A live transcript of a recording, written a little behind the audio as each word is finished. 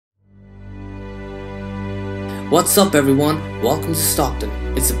What's up everyone, welcome to Stockton.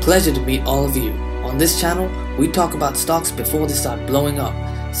 It's a pleasure to meet all of you. On this channel, we talk about stocks before they start blowing up,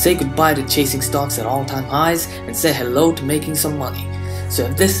 say goodbye to chasing stocks at all-time highs, and say hello to making some money. So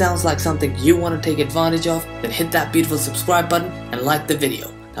if this sounds like something you want to take advantage of, then hit that beautiful subscribe button and like the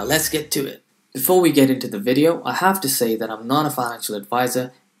video. Now let's get to it. Before we get into the video, I have to say that I'm not a financial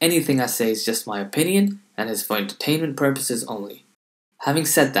advisor. Anything I say is just my opinion and is for entertainment purposes only. Having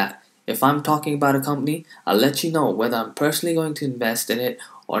said that, if I'm talking about a company, I'll let you know whether I'm personally going to invest in it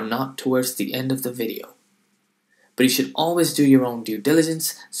or not towards the end of the video. But you should always do your own due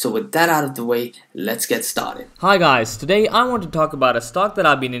diligence, so with that out of the way, let's get started. Hi guys, today I want to talk about a stock that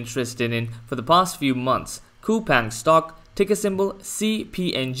I've been interested in for the past few months. Coupang stock, ticker symbol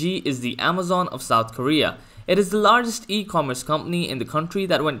CPNG, is the Amazon of South Korea. It is the largest e-commerce company in the country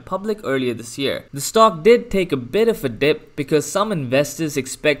that went public earlier this year. The stock did take a bit of a dip because some investors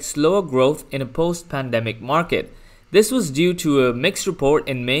expect slower growth in a post-pandemic market. This was due to a mixed report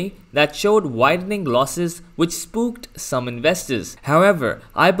in May that showed widening losses, which spooked some investors. However,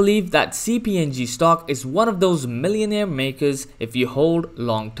 I believe that CPNG stock is one of those millionaire makers if you hold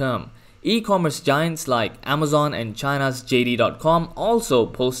long term. E-commerce giants like Amazon and China's JD.com also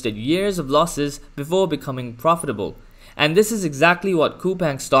posted years of losses before becoming profitable. And this is exactly what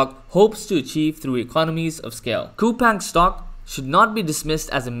Coupang stock hopes to achieve through economies of scale. Coupang stock should not be dismissed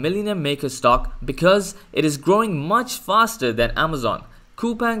as a millionaire maker stock because it is growing much faster than Amazon.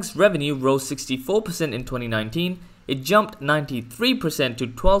 Coupang's revenue rose 64% in 2019. It jumped 93% to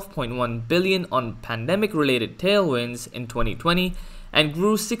 12.1 billion on pandemic-related tailwinds in 2020 and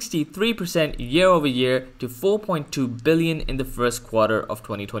grew 63% year over year to 4.2 billion in the first quarter of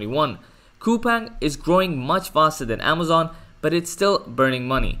 2021. Coupang is growing much faster than Amazon, but it's still burning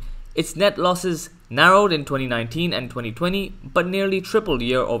money. Its net losses narrowed in 2019 and 2020, but nearly tripled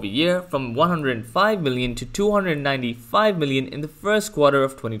year over year from 105 million to 295 million in the first quarter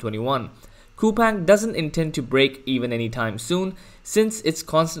of 2021. Coupang doesn't intend to break even anytime soon, since it's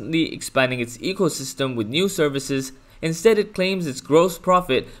constantly expanding its ecosystem with new services. Instead, it claims its gross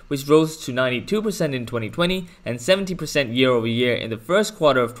profit, which rose to 92% in 2020 and 70% year over year in the first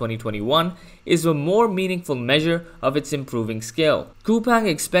quarter of 2021, is a more meaningful measure of its improving scale. Coupang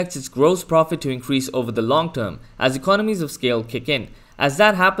expects its gross profit to increase over the long term as economies of scale kick in. As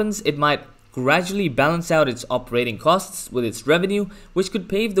that happens, it might gradually balance out its operating costs with its revenue, which could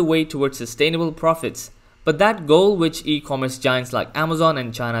pave the way towards sustainable profits. But that goal, which e-commerce giants like Amazon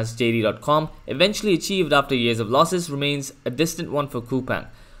and China's JD.com eventually achieved after years of losses, remains a distant one for Coupang.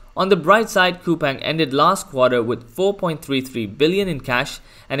 On the bright side, Coupang ended last quarter with 4.33 billion in cash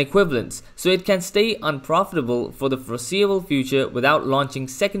and equivalents, so it can stay unprofitable for the foreseeable future without launching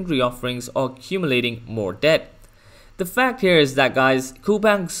secondary offerings or accumulating more debt. The fact here is that, guys,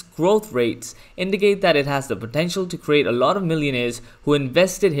 Coupang's growth rates indicate that it has the potential to create a lot of millionaires who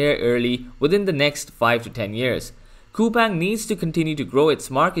invested here early within the next 5 to 10 years. Coupang needs to continue to grow its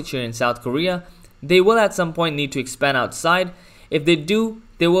market share in South Korea. They will at some point need to expand outside. If they do,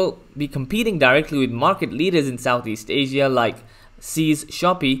 they will be competing directly with market leaders in Southeast Asia like Sea's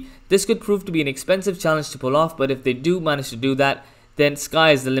Shopee. This could prove to be an expensive challenge to pull off, but if they do manage to do that, then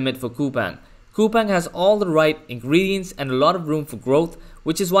sky is the limit for Coupang. Coupang has all the right ingredients and a lot of room for growth,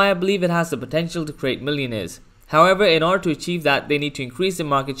 which is why I believe it has the potential to create millionaires. However, in order to achieve that, they need to increase their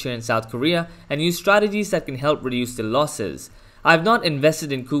market share in South Korea and use strategies that can help reduce their losses. I have not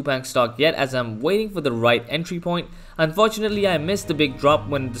invested in Coupang stock yet as I'm waiting for the right entry point. Unfortunately, I missed the big drop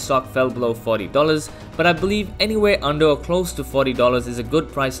when the stock fell below $40, but I believe anywhere under or close to $40 is a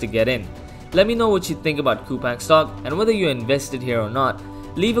good price to get in. Let me know what you think about Coupang stock and whether you invested here or not.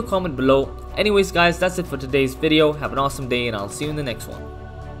 Leave a comment below. Anyways guys, that's it for today's video. Have an awesome day and I'll see you in the next one.